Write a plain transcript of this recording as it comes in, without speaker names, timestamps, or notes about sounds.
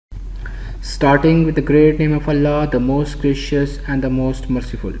starting with the great name of Allah, the most gracious and the most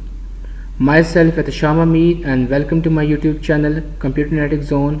merciful. Myself at Shama Meet, and welcome to my YouTube channel Computer Kinetic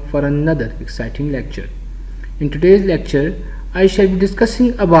Zone for another exciting lecture. In today's lecture, I shall be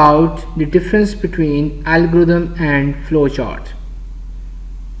discussing about the difference between algorithm and flowchart.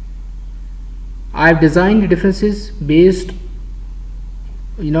 I have designed the differences based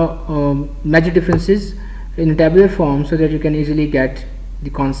major differences in a tabular form so that you can easily get the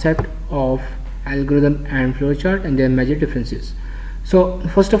concept of algorithm and flowchart and their major differences. So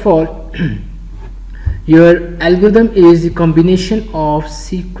first of all, your algorithm is the combination of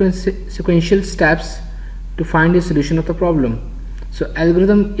sequential steps to find a solution of the problem. So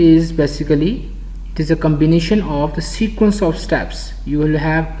algorithm is basically, it is a combination of the sequence of steps. You will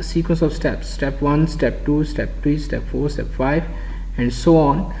have a sequence of steps, step 1, step 2, step 3, step 4, step 5 and so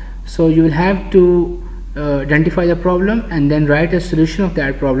on. So you will have to identify the problem and then write a solution of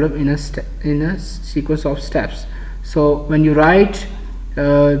that problem in a sequence of steps. So when you write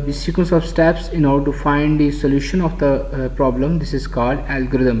the sequence of steps in order to find the solution of the problem, this is called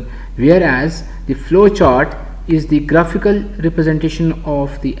algorithm, whereas the flowchart is the graphical representation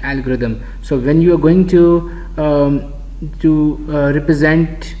of the algorithm. So when you are going to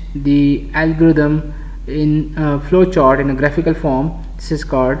represent the algorithm in flowchart in a graphical form, this is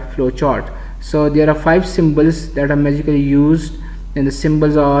called flowchart. So there are 5 symbols that are magically used, and the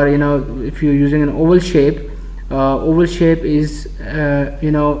symbols are, if you're using an oval shape is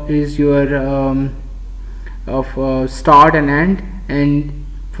is your of start and end, and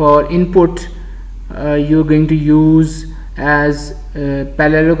for input you're going to use as a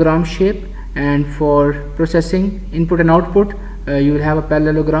parallelogram shape, and for processing input and output you will have a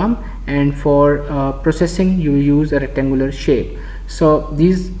parallelogram, and for processing you will use a rectangular shape.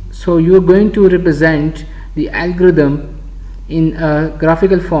 So you are going to represent the algorithm in a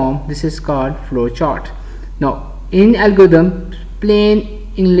graphical form. This is called flowchart. Now in algorithm,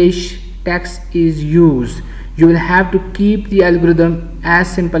 plain English text is used. You will have to keep the algorithm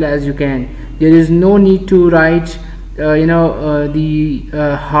as simple as you can. There is no need to write the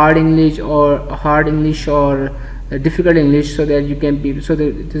hard English or difficult English, so that it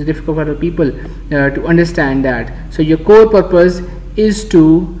is difficult for the people to understand that. So your core purpose is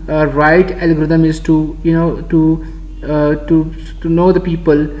to write algorithm is to know the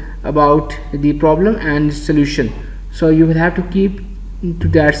people about the problem and solution. So you will have to keep to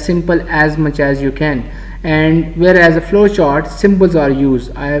that simple as much as you can. And whereas a flowchart, symbols are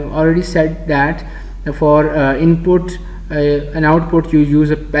used. I have already said that for input and output you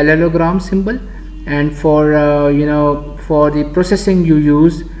use a parallelogram symbol, and for for the processing you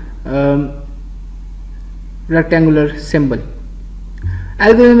use rectangular symbol.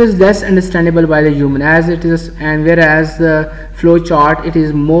 Algorithm is less understandable by the human as it is, and whereas the flowchart, it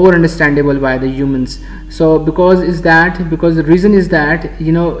is more understandable by the humans. So because the reason is that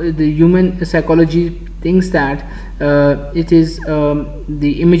the human psychology thinks that it is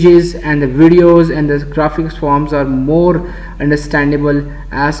the images and the videos and the graphics forms are more understandable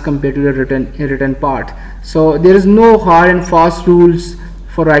as compared to the written part. So there is no hard and fast rules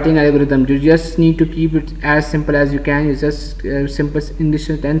for writing algorithm. You just need to keep it as simple as you can. It's just simple English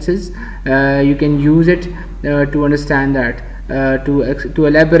sentences. You can use it to understand that, to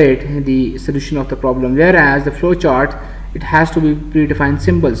elaborate the solution of the problem. Whereas the flowchart, it has to be predefined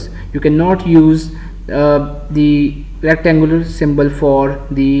symbols. You cannot use the rectangular symbol for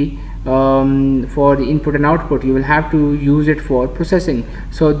the input and output. You will have to use it for processing.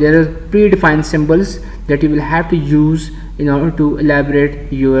 So there are predefined symbols that you will have to use in order to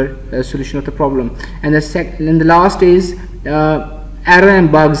elaborate your solution of the problem. And the last is error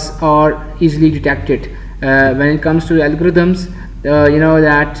and bugs are easily detected. When it comes to algorithms,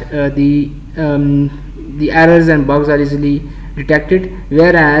 that the errors and bugs are easily detected,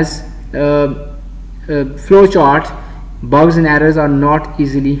 whereas flowchart, bugs and errors are not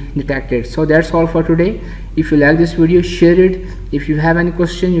easily detected. So that's all for today. If you like this video, share it. If you have any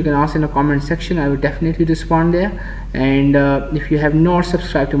question, you can ask in the comment section. I will definitely respond there. And if you have not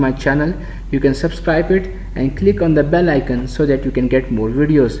subscribed to my channel, you can subscribe it and click on the bell icon so that you can get more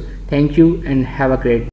videos. Thank you and have a great day.